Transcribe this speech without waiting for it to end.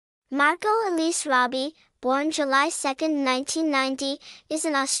Margot Elise Robbie, born July 2, 1990, is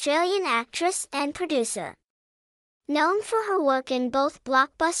an Australian actress and producer. Known for her work in both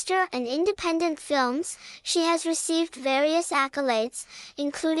blockbuster and independent films, she has received various accolades,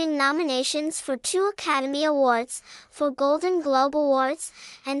 including nominations for 2 Academy Awards, 4 Golden Globe Awards,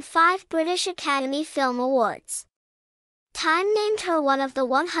 and 5 British Academy Film Awards. Time named her one of the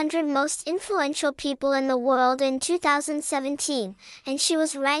 100 most influential people in the world in 2017, and she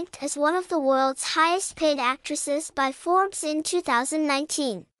was ranked as one of the world's highest-paid actresses by Forbes in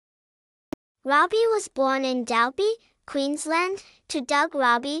 2019. Robbie was born in Dalby, Queensland, to Doug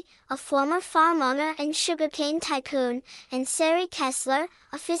Robbie, a former farm owner and sugarcane tycoon, and Sarie Kessler,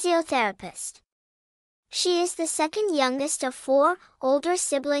 a physiotherapist. She is the second youngest of 4 older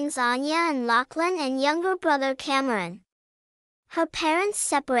siblings, Anya and Lachlan, and younger brother Cameron. Her parents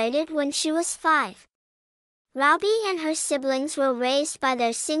separated when she was 5. Robbie and her siblings were raised by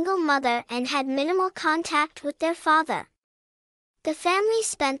their single mother and had minimal contact with their father. The family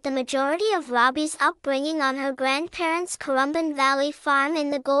spent the majority of Robbie's upbringing on her grandparents' Currumbin Valley farm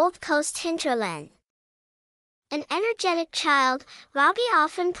in the Gold Coast hinterland. An energetic child, Robbie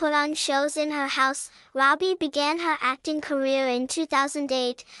often put on shows in her house. Robbie began her acting career in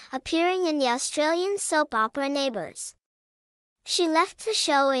 2008, appearing in the Australian soap opera Neighbours. She left the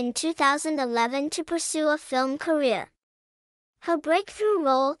show in 2011 to pursue a film career. Her breakthrough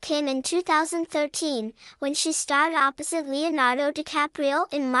role came in 2013, when she starred opposite Leonardo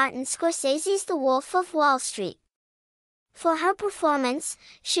DiCaprio in Martin Scorsese's The Wolf of Wall Street. For her performance,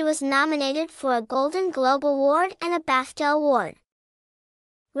 she was nominated for a Golden Globe Award and a BAFTA Award.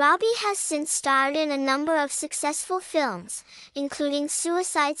 Robbie has since starred in a number of successful films, including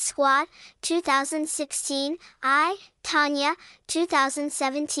Suicide Squad, 2016, I, Tonya,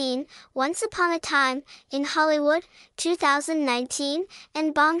 2017, Once Upon a Time in Hollywood, 2019,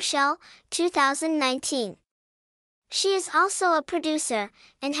 and Bombshell, 2019. She is also a producer,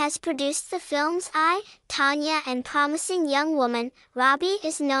 and has produced the films I, Tonya, and Promising Young Woman. Robbie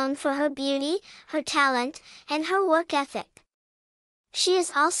is known for her beauty, her talent, and her work ethic. She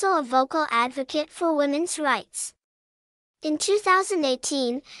is also a vocal advocate for women's rights. In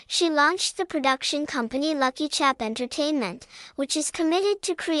 2018, she launched the production company Lucky Chap Entertainment, which is committed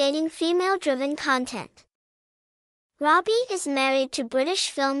to creating female-driven content. Robbie is married to British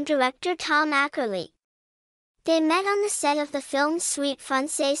film director Tom Ackerley. They met on the set of the film Sweet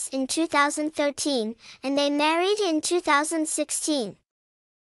Frances in 2013, and they married in 2016.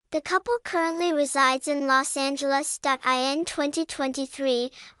 The couple currently resides in Los Angeles. In 2023,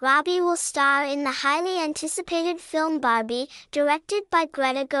 Robbie will star in the highly anticipated film Barbie, directed by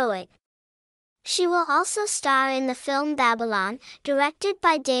Greta Gerwig. She will also star in the film Babylon, directed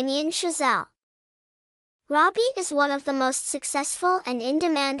by Damien Chazelle. Robbie is one of the most successful and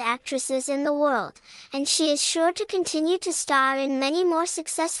in-demand actresses in the world, and she is sure to continue to star in many more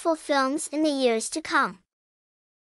successful films in the years to come.